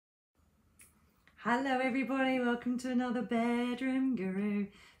Hello everybody, welcome to another Bedroom Guru.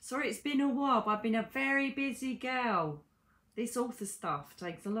 Sorry it's been a while, but I've been a very busy girl. This author stuff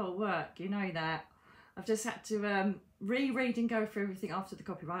takes a lot of work, you know that. I've just had to reread and go through everything after the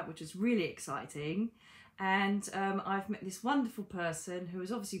copyright, which is really exciting. And I've met this wonderful person who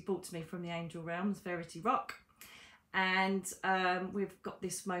was obviously brought to me from the Angel Realms, Verity Rock. And we've got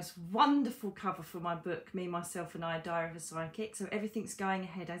this most wonderful cover for my book, Me, Myself and I, A Diary of a Psychic. So everything's going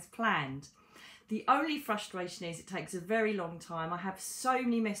ahead as planned. The only frustration is it takes a very long time. I have so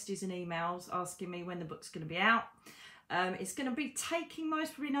many messages and emails asking me when the book's going to be out. It's going to be taking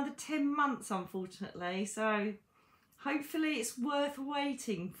most probably another 10 months, unfortunately. So hopefully it's worth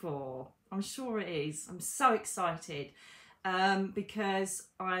waiting for. I'm sure it is. I'm so excited because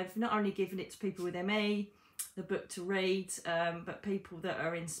I've not only given it to people with ME, the book to read, but people that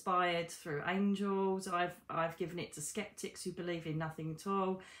are inspired through angels. I've given it to skeptics who believe in nothing at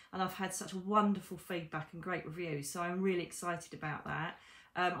all, and I've had such wonderful feedback and great reviews, so I'm really excited about that.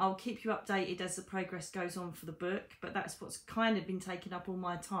 I'll keep you updated as the progress goes on for the book, but that's what's kind of been taking up all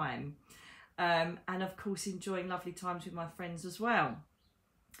my time, and of course enjoying lovely times with my friends as well.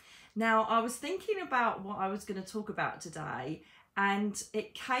 Now, I was thinking about what I was going to talk about today, and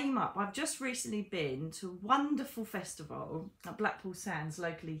it came up. I've just recently been to a wonderful festival at Blackpool Sands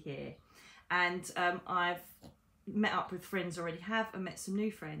locally here, and I've met up with friends already and met some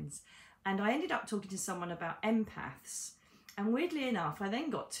new friends, and I ended up talking to someone about empaths, and weirdly enough I then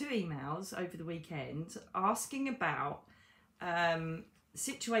got 2 emails over the weekend asking about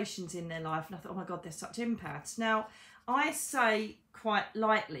situations in their life, and I thought, oh my god, they're such empaths. Now I say quite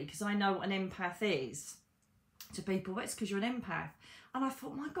lightly, because I know what an empath is, to people, but it's because you're an empath. And I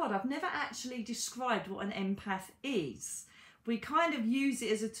thought, my god, I've never actually described what an empath is. We kind of use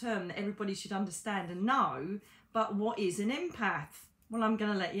it as a term that everybody should understand and know, but what is an empath? Well, I'm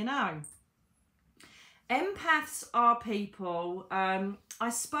going to let you know. Empaths are people, I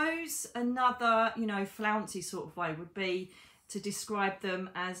suppose another, flouncy sort of way would be to describe them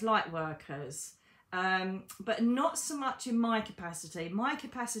as light workers. But not so much in my capacity. My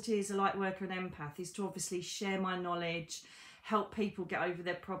capacity as a light worker and empath is to obviously share my knowledge, help people get over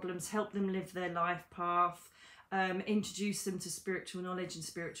their problems, help them live their life path, introduce them to spiritual knowledge and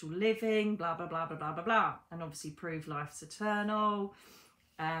spiritual living, blah, blah, blah, blah, blah, blah, blah. And obviously prove life's eternal,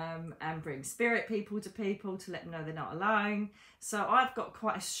 and bring spirit people to let them know they're not alone. So I've got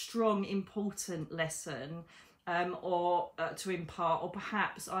quite a strong, important lesson to impart, or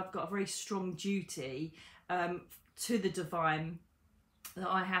perhaps I've got a very strong duty to the divine, that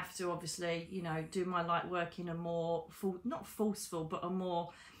I have to obviously, do my light work in a more, not forceful, but a more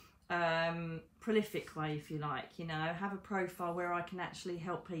prolific way, if you like, have a profile where I can actually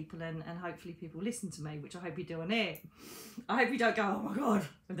help people and hopefully people listen to me, which I hope you do on here. I hope you don't go, oh my god,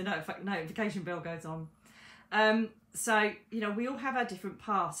 when the notification bell goes on. So, we all have our different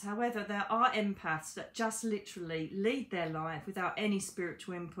paths. However, there are empaths that just literally lead their life without any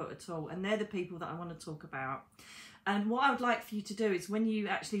spiritual input at all. And they're the people that I want to talk about. And what I would like for you to do is, when you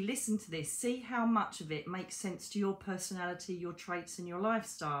actually listen to this, see how much of it makes sense to your personality, your traits and your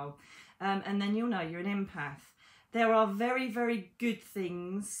lifestyle. And then you'll know you're an empath. There are very, very good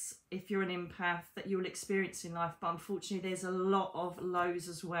things, if you're an empath, that you'll experience in life. But unfortunately, there's a lot of lows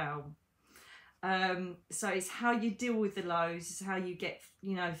as well. So it's how you deal with the lows, it's how you get,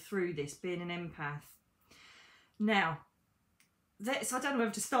 through this, being an empath. Now, I don't know whether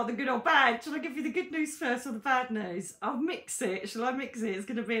to start the good or bad. Shall I give you the good news first or the bad news? I'll mix it. Shall I mix it? It's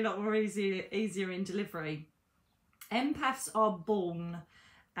going to be a lot more easier in delivery. Empaths are born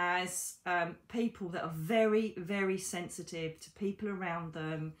as people that are very, very sensitive to people around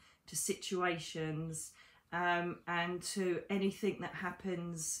them, to situations, and to anything that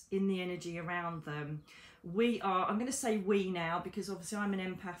happens in the energy around them. I'm going to say we now, because obviously I'm an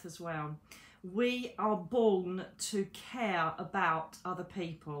empath as well. We are born to care about other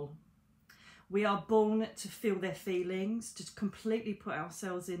people. We are born to feel their feelings, to completely put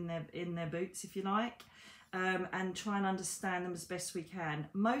ourselves in their boots, if you like, and try and understand them as best we can.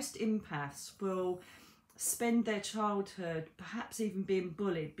 Most empaths will spend their childhood perhaps even being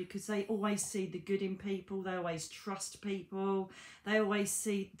bullied, because they always see the good in people, they always trust people, they always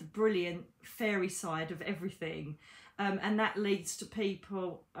see the brilliant fairy side of everything, and that leads to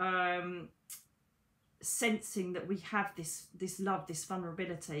people sensing that we have this love, this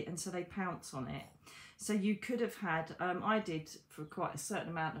vulnerability, and so they pounce on it. So you could have had, I did for quite a certain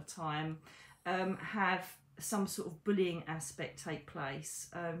amount of time, have some sort of bullying aspect take place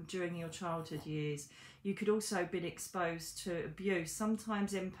during your childhood years. You could also have been exposed to abuse.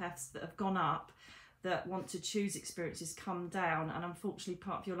 Sometimes empaths that have gone up that want to choose experiences come down, and unfortunately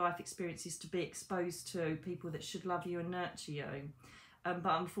part of your life experience is to be exposed to people that should love you and nurture you,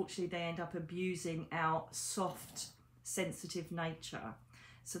 but unfortunately they end up abusing our soft, sensitive nature.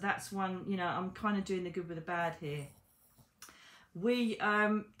 So that's one, you know, I'm kind of doing the good with the bad here. We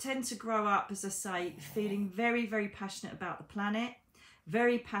tend to grow up, as I say, feeling very, very passionate about the planet,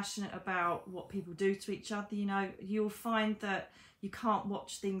 very passionate about what people do to each other. You know, you'll find that you can't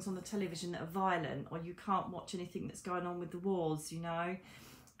watch things on the television that are violent, or you can't watch anything that's going on with the wars, you know,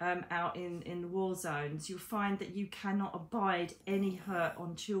 out in the war zones. You'll find that you cannot abide any hurt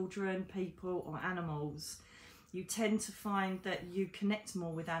on children, people or animals. You tend to find that you connect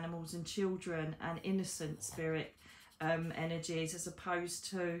more with animals and children and innocent spirit energies, as opposed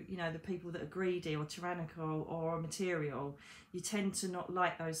to, you know, the people that are greedy or tyrannical or material. You tend to not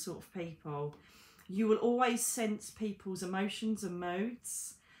like those sort of people. You will always sense people's emotions and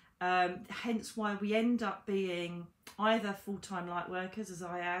moods, hence why we end up being either full-time light workers, as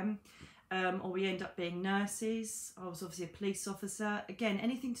I am, or we end up being nurses. I was obviously a police officer. Again,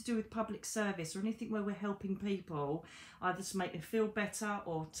 anything to do with public service or anything where we're helping people, either to make them feel better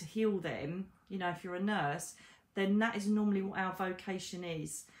or to heal them. You know, if you're a nurse, then that is normally what our vocation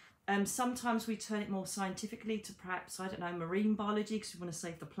is. Sometimes we turn it more scientifically to perhaps, I don't know, marine biology, because we want to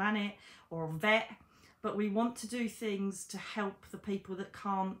save the planet, or a vet. But we want to do things to help the people that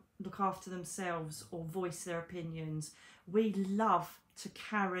can't look after themselves or voice their opinions. We love to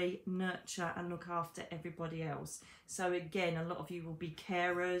carry, nurture and look after everybody else. So again, a lot of you will be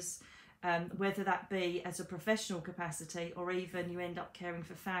carers, whether that be as a professional capacity or even you end up caring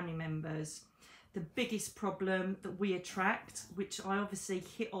for family members. The biggest problem that we attract, which I obviously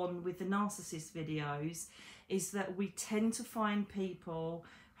hit on with the narcissist videos, is that we tend to find people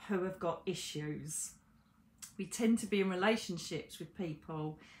who have got issues. We tend to be in relationships with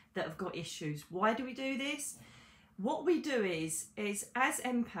people that have got issues. Why do we do this? What we do is as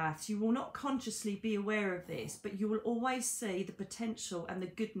empaths, you will not consciously be aware of this, but you will always see the potential and the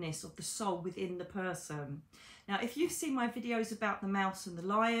goodness of the soul within the person. Now, if you've seen my videos about the mouse and the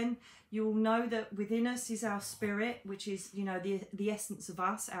lion, you will know that within us is our spirit, which is, you know, the essence of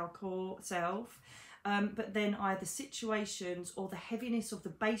us, our core self. But then either situations or the heaviness of the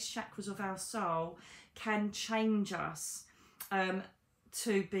base chakras of our soul can change us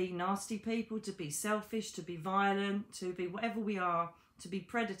to be nasty people, to be selfish, to be violent, to be whatever we are, to be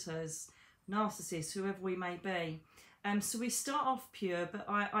predators, narcissists, whoever we may be. So we start off pure, but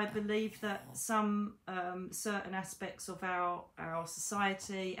I believe that some certain aspects of our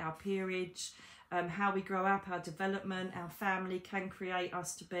society, our peerage, how we grow up, our development, our family can create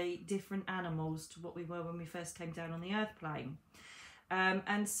us to be different animals to what we were when we first came down on the earth plane.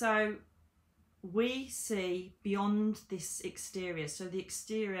 And so we see beyond this exterior. So the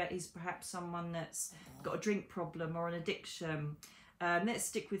exterior is perhaps someone that's got a drink problem or an addiction. Let's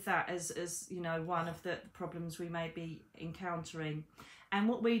stick with that as you know, one of the problems we may be encountering. And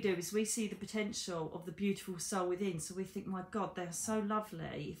what we do is we see the potential of the beautiful soul within. So we think, my God, they're so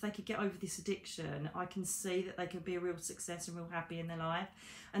lovely. If they could get over this addiction, I can see that they could be a real success and real happy in their life.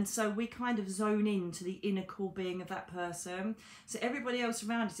 And so we kind of zone into the inner core being of that person. So everybody else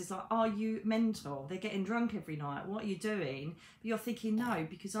around us is like, are you mental? They're getting drunk every night. What are you doing? But you're thinking, no,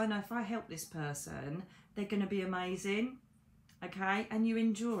 because I know if I help this person, they're going to be amazing. Okay? And you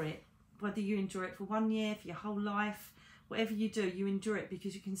endure it. Whether you endure it for 1 year, for your whole life, whatever you do, you endure it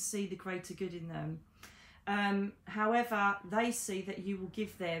because you can see the greater good in them. However, they see that you will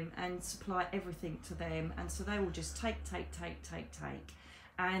give them and supply everything to them, and so they will just take.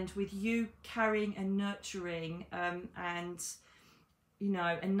 And with you carrying and nurturing and, you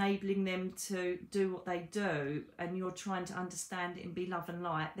know, enabling them to do what they do, and you're trying to understand it and be love and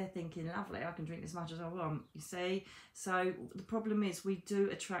light, they're thinking, lovely, I can drink as much as I want, you see. So the problem is we do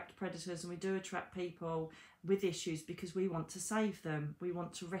attract predators and we do attract people with issues because we want to save them. We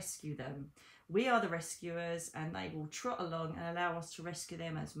want to rescue them. We are the rescuers, and they will trot along and allow us to rescue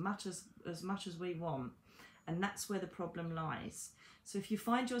them as much as we want. And that's where the problem lies. So if you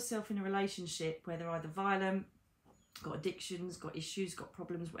find yourself in a relationship where they're either violent, got addictions, got issues, got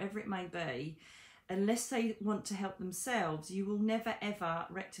problems, whatever it may be, unless they want to help themselves, you will never ever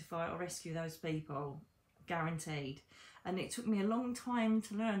rectify or rescue those people, guaranteed. And it took me a long time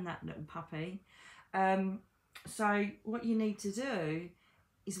to learn that, little puppy. So what you need to do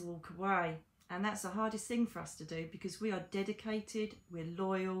is walk away, and that's the hardest thing for us to do because we are dedicated, we're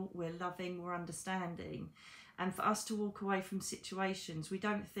loyal, we're loving, we're understanding. And for us to walk away from situations, we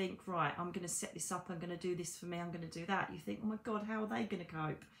don't think, right, I'm going to set this up, I'm going to do this for me, I'm going to do that. You think, oh my God, how are they going to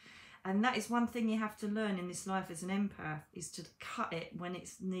cope? And that is one thing you have to learn in this life as an empath, is to cut it when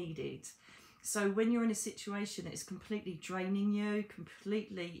it's needed. So when you're in a situation that is completely draining you,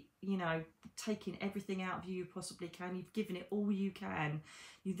 completely, you know, taking everything out of you possibly can, you've given it all you can,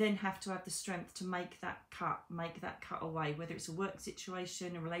 you then have to have the strength to make that cut away, whether it's a work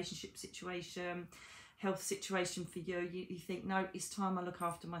situation, a relationship situation, health situation for you. You think, no, it's time I look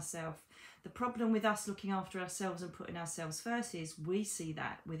after myself. The problem with us looking after ourselves and putting ourselves first is we see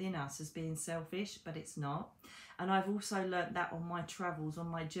that within us as being selfish, but it's not. And I've also learnt that on my travels, on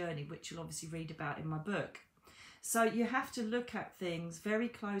my journey, which you'll obviously read about in my book. So you have to look at things very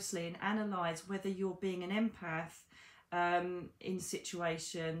closely and analyse whether you're being an empath in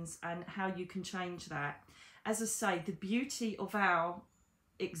situations and how you can change that. As I say, the beauty of our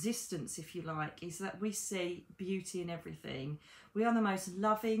existence, if you like, is that we see beauty in everything. We are the most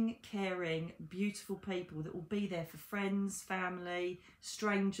loving, caring, beautiful people that will be there for friends, family,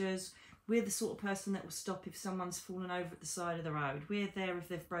 strangers. We're the sort of person that will stop if someone's fallen over at the side of the road. We're there if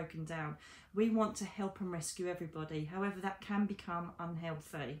they've broken down. We want to help and rescue everybody. However, that can become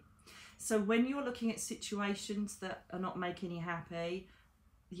unhealthy. So when you're looking at situations that are not making you happy,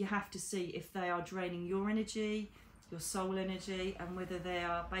 you have to see if they are draining your energy, your soul energy, and whether they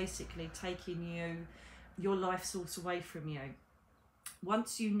are basically taking your life source away from you.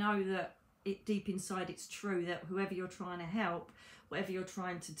 Once you know that deep inside it's true that whoever you're trying to help, whatever you're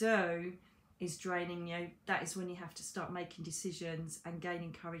trying to do is draining you, that is when you have to start making decisions and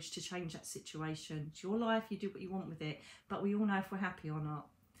gaining courage to change that situation. It's your life, you do what you want with it, but we all know if we're happy or not.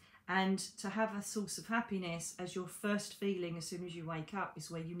 And to have a source of happiness as your first feeling as soon as you wake up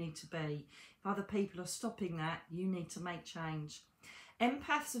is where you need to be. If other people are stopping that, you need to make change.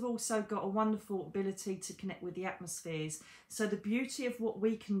 Empaths have also got a wonderful ability to connect with the atmospheres. So the beauty of what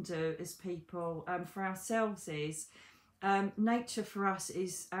we can do as people for ourselves is, nature for us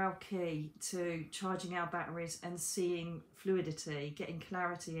is our key to charging our batteries and seeing fluidity, getting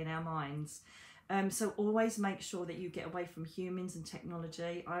clarity in our minds. So always make sure that you get away from humans and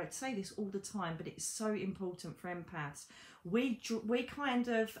technology. I say this all the time, but it's so important for empaths. We kind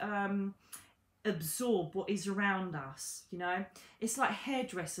of absorb what is around us, you know. It's like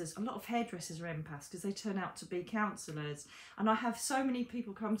hairdressers. A lot of hairdressers are empaths because they turn out to be counsellors. And I have so many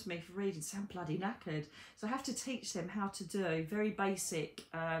people come to me for reading, so I'm bloody knackered. So I have to teach them how to do very basic,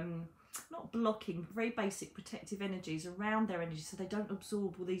 not blocking, but very basic protective energies around their energy so they don't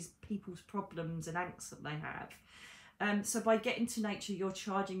absorb all these people's problems and angst that they have. So by getting to nature, you're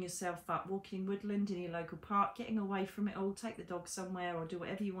charging yourself up, walking in woodland, in your local park, getting away from it all, take the dog somewhere or do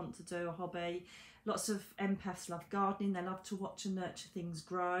whatever you want to do, a hobby. Lots of empaths love gardening, they love to watch and nurture things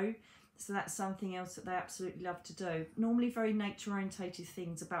grow. So that's something else that they absolutely love to do. Normally very nature orientated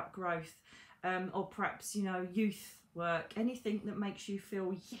things about growth, or perhaps, you know, youth work, anything that makes you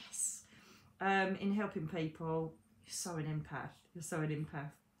feel yes in helping people. You're so an empath. You're so an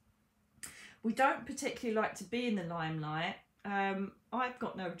empath. We don't particularly like to be in the limelight. I've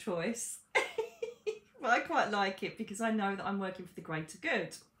got no choice, but I quite like it because I know that I'm working for the greater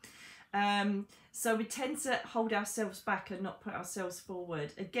good. So we tend to hold ourselves back and not put ourselves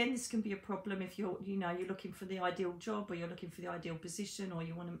forward. Again, this can be a problem if you're looking for the ideal job, or you're looking for the ideal position, or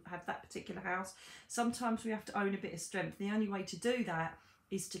you want to have that particular house. Sometimes we have to own a bit of strength. The only way to do that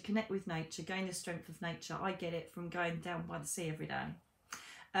is to connect with nature, gain the strength of nature. I get it from going down by the sea every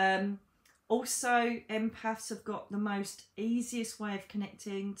day. Also, empaths have got the most easiest way of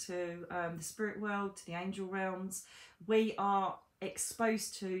connecting to the spirit world, to the angel realms. We are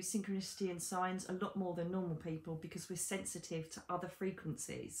exposed to synchronicity and signs a lot more than normal people because we're sensitive to other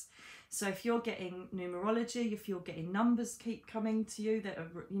frequencies. So if you're getting numerology, if you're getting numbers keep coming to you that are,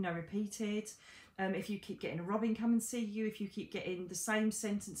 you know, repeated, if you keep getting a robin come and see you, if you keep getting the same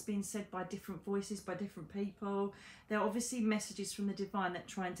sentence being said by different voices, by different people, there are obviously messages from the divine that are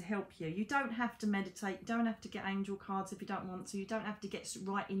trying to help you. You don't have to meditate, you don't have to get angel cards if you don't want to, you don't have to get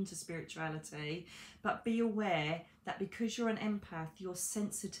right into spirituality, but be aware that because you're an empath, you're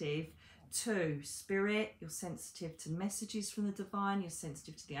sensitive to spirit, you're sensitive to messages from the divine, you're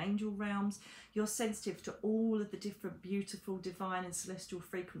sensitive to the angel realms, you're sensitive to all of the different beautiful divine and celestial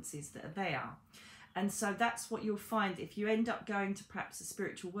frequencies that are there. And so that's what you'll find if you end up going to perhaps a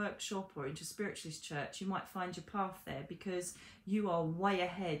spiritual workshop or into a spiritualist church. You might find your path there because you are way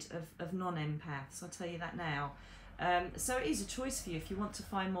ahead of non-empaths, I'll tell you that now. So it is a choice for you if you want to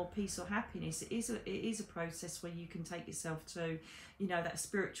find more peace or happiness. It is a process where you can take yourself to, you know, that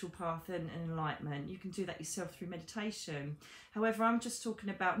spiritual path and enlightenment. You can do that yourself through meditation. However, I'm just talking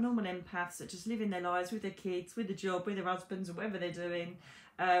about normal empaths that just live in their lives with their kids, with the job, with their husbands, or whatever they're doing,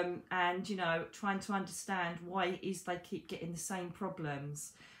 and, you know, trying to understand why it is they keep getting the same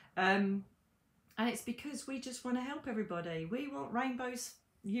problems. And it's because we just want to help everybody. We want rainbows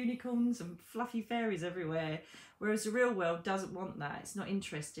unicorns and fluffy fairies everywhere. Whereas the real world doesn't want that. It's not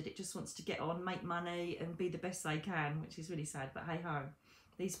interested. It just wants to get on, make money and be the best they can, which is really sad. But hey ho,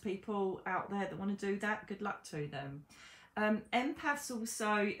 these people out there that want to do that, good luck to them. Empaths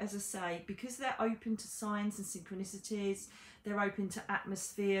also, as I say, because they're open to signs and synchronicities, they're open to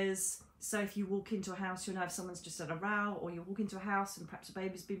atmospheres. So if you walk into a house, you'll know if someone's just had a row, or you walk into a house and perhaps a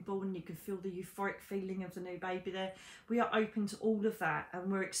baby's been born and you can feel the euphoric feeling of the new baby there. We are open to all of that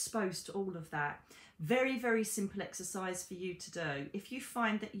and we're exposed to all of that. Very, very simple exercise for you to do. If you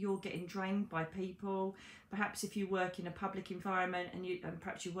find that you're getting drained by people, perhaps if you work in a public environment and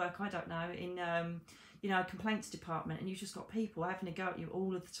perhaps you work, I don't know, in you know, a complaints department, and you've just got people having a go at you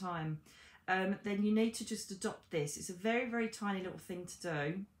all of the time, then you need to just adopt this. It's a very, very tiny little thing to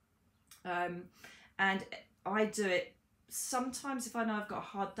do. And I do it sometimes if I know I've got a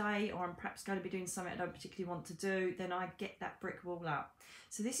hard day or I'm perhaps going to be doing something I don't particularly want to do, then I get that brick wall up.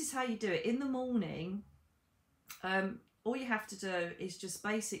 So this is how you do it. In the morning, all you have to do is just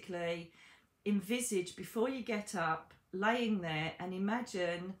basically envisage before you get up, laying there, and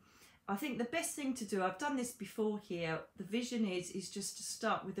imagine. I think the best thing to do, I've done this before here, the vision is just to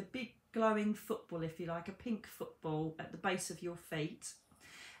start with a big glowing football, if you like, a pink football at the base of your feet.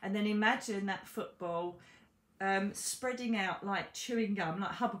 And then imagine that football spreading out like chewing gum,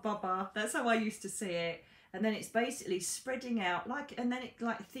 like Hubba Bubba. That's how I used to see it. And then it's basically spreading out like, and then it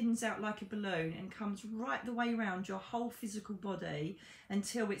like thins out like a balloon and comes right the way around your whole physical body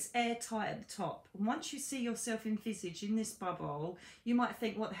until it's airtight at the top. And once you see yourself envisaged in this bubble, you might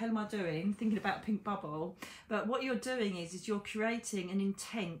think, what the hell am I doing? Thinking about a pink bubble. But what you're doing is you're creating an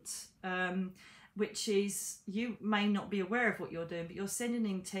intent, which is, you may not be aware of what you're doing, but you're sending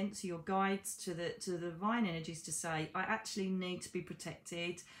intent to your guides, to the divine energies, to say, I actually need to be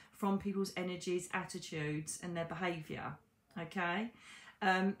protected from people's energies, attitudes and their behaviour, okay?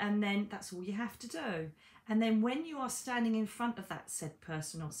 And then that's all you have to do. And then when you are standing in front of that said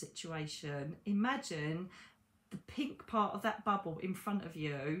person or situation, imagine the pink part of that bubble in front of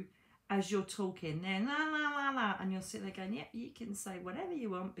you as you're talking there, la la la la, and you'll sit there going, yeah, you can say whatever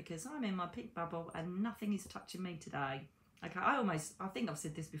you want because I'm in my pink bubble and nothing is touching me today. Okay, I think I've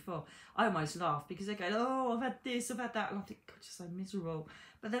said this before, I almost laugh because they go, oh, I've had this, I've had that, and I think, God, you're so miserable.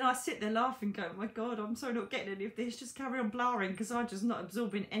 But then I sit there laughing, going, oh my God, I'm so not getting any of this, just carry on blaring because I'm just not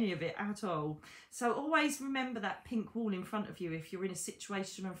absorbing any of it at all. So always remember that pink wall in front of you if you're in a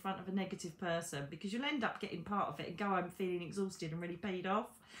situation in front of a negative person, because you'll end up getting part of it and go home feeling exhausted and really paid off.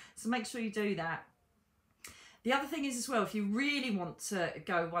 So make sure you do that. The other thing is as well, if you really want to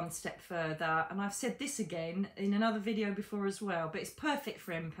go one step further, and I've said this again in another video before as well, but it's perfect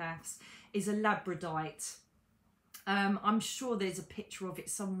for empaths, is a labradorite. I'm sure there's a picture of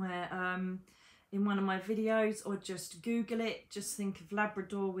it somewhere in one of my videos, or just Google it. Just think of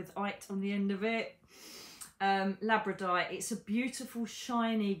Labrador with "ite" on the end of it. Labradorite, it's a beautiful,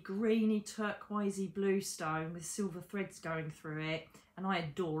 shiny, greeny, turquoisey blue stone with silver threads going through it. And I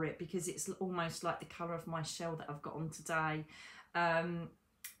adore it because it's almost like the colour of my shell that I've got on today.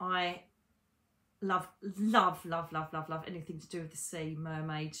 I love anything to do with the sea,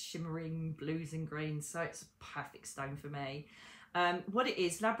 mermaids, shimmering blues and greens. So it's a perfect stone for me. What it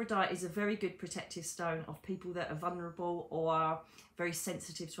is, labradorite is a very good protective stone of people that are vulnerable or are very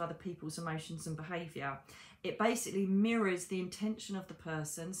sensitive to other people's emotions and behaviour. It basically mirrors the intention of the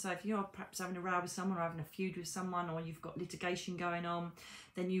person. So if you're perhaps having a row with someone or having a feud with someone, or you've got litigation going on,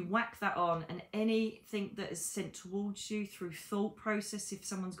 then you whack that on, and anything that is sent towards you through thought process, if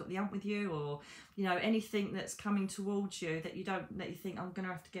someone's got the ump with you, or you know, anything that's coming towards you that you think, I'm going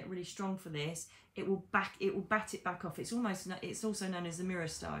to have to get really strong for this, it will bat it back off. It's also known as the mirror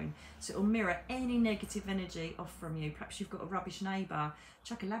stone. So it will mirror any negative energy off from you. Perhaps you've got a rubbish neighbour,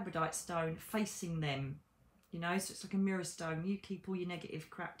 chuck a labradorite stone facing them. You know, so it's like a mirror stone. You keep all your negative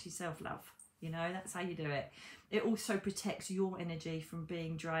crap to yourself, love. You know, that's how you do it. It also protects your energy from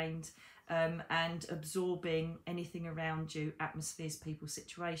being drained and absorbing anything around you, atmospheres, people,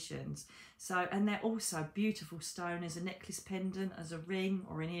 situations. So, and they're also beautiful stone as a necklace pendant, as a ring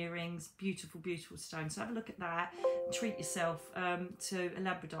or in earrings. Beautiful, beautiful stone. So have a look at that and treat yourself to a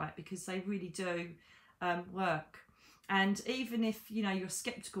labradorite, because they really do work. And even if, you know, you're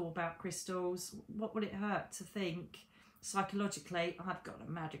sceptical about crystals, what would it hurt to think psychologically, I've got a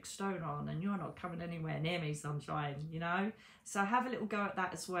magic stone on and you're not coming anywhere near me, sunshine, you know? So have a little go at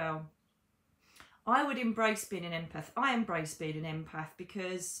that as well. I would embrace being an empath. I embrace being an empath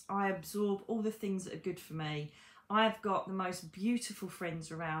because I absorb all the things that are good for me. I've got the most beautiful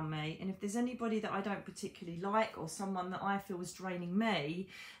friends around me, and if there's anybody that I don't particularly like or someone that I feel is draining me,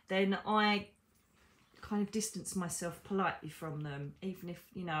 then I kind of distance myself politely from them, even if,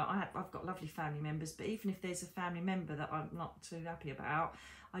 you know, I've got lovely family members, but even if there's a family member that I'm not too happy about,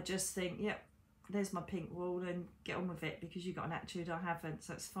 I just think, yep, there's my pink wall, and get on with it, because you've got an attitude I haven't,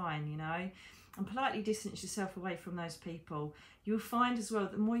 so it's fine, you know. And politely distance yourself away from those people. You'll find as well,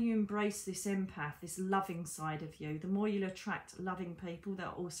 the more you embrace this empath, this loving side of you, the more you'll attract loving people that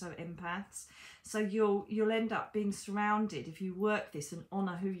are also empaths. So you'll end up being surrounded, if you work this and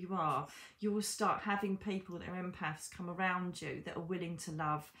honour who you are, you will start having people that are empaths come around you that are willing to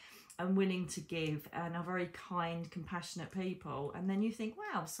love and willing to give and are very kind, compassionate people. And then you think,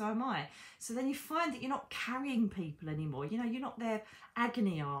 wow, so am I. So then you find that you're not carrying people anymore. You know, you're not their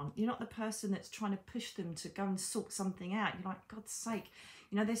agony aunt. You're not the person that's trying to push them to go and sort something out. You're like, God's sake.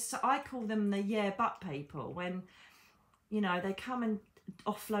 You know, I call them the yeah, but people. When, you know, they come and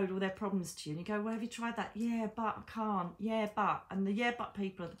offload all their problems to you, and you go, well, have you tried that? Yeah, but I can't. Yeah, but. And the yeah, but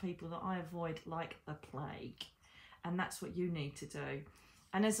people are the people that I avoid like the plague. And that's what you need to do.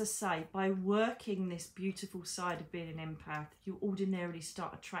 And as I say, by working this beautiful side of being an empath, you ordinarily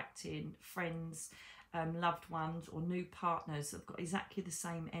start attracting friends, loved ones, or new partners that have got exactly the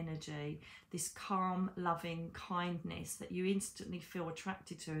same energy, this calm, loving kindness that you instantly feel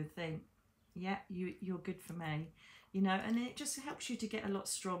attracted to and think, yeah, you're good for me, you know. And it just helps you to get a lot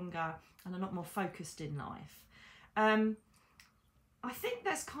stronger and a lot more focused in life. I think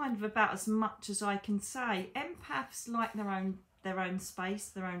that's kind of about as much as I can say. Empaths like their own space,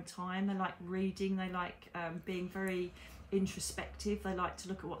 their own time. They like reading, they like being very introspective, they like to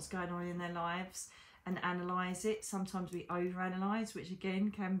look at what's going on in their lives and analyse it. Sometimes we overanalyse, which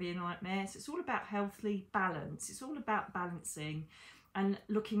again can be a nightmare. So it's all about healthy balance. It's all about balancing and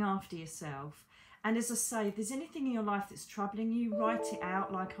looking after yourself. And as I say, if there's anything in your life that's troubling you, write it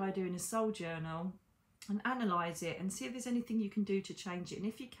out like I do in a soul journal and analyse it and see if there's anything you can do to change it. And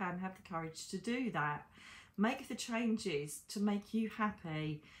if you can, have the courage to do that. Make the changes to make you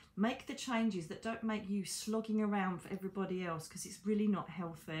happy. Make the changes that don't make you slogging around for everybody else, because it's really not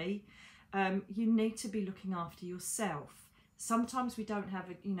healthy. You need to be looking after yourself. Sometimes we don't have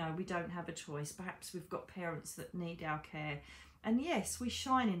a choice. Perhaps we've got parents that need our care. And yes, we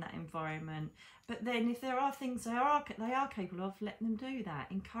shine in that environment. But then if there are things they are capable of, let them do that.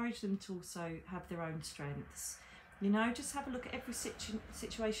 Encourage them to also have their own strengths. You know, just have a look at every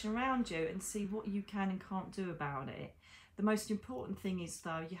situation around you and see what you can and can't do about it. The most important thing is,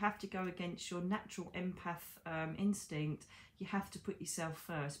 though, you have to go against your natural empath instinct. You have to put yourself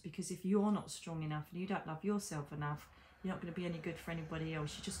first, because if you're not strong enough and you don't love yourself enough, you're not going to be any good for anybody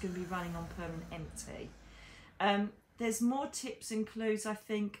else. You're just going to be running on permanent empty. There's more tips and clues, I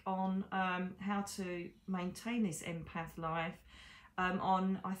think, on how to maintain this empath life.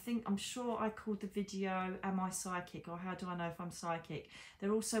 I'm sure I called the video, Am I Psychic? Or How Do I Know If I'm Psychic?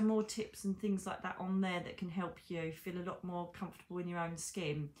 There are also more tips and things like that on there that can help you feel a lot more comfortable in your own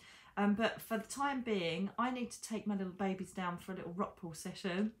skin. But for the time being, I need to take my little babies down for a little rock pool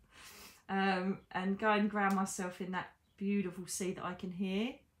session and go and ground myself in that beautiful sea that I can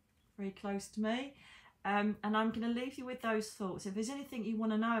hear very close to me. And I'm going to leave you with those thoughts. If there's anything you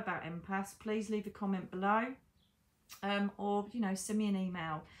want to know about empaths, please leave a comment below. Or, you know, send me an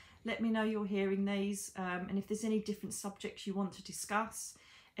email. Let me know you're hearing these, and if there's any different subjects you want to discuss,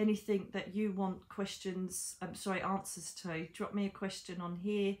 anything that you want answers to, drop me a question on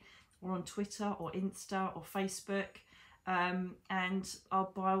here or on Twitter or Insta or Facebook, and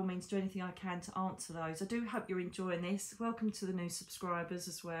I'll by all means do anything I can to answer those. I do hope you're enjoying this. Welcome to the new subscribers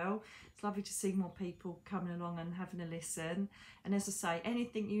as well. It's lovely to see more people coming along and having a listen. And as I say,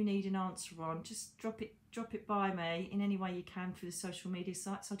 anything you need an answer on, just drop it by me in any way you can through the social media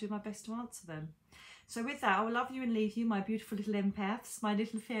sites. I'll do my best to answer them. So with that, I will love you and leave you, my beautiful little empaths, my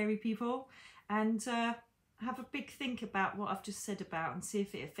little fairy people, and have a big think about what I've just said about and see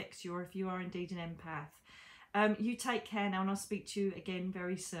if it affects you or if you are indeed an empath. You take care now, and I'll speak to you again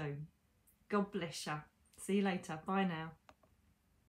very soon. God bless you. See you later. Bye now.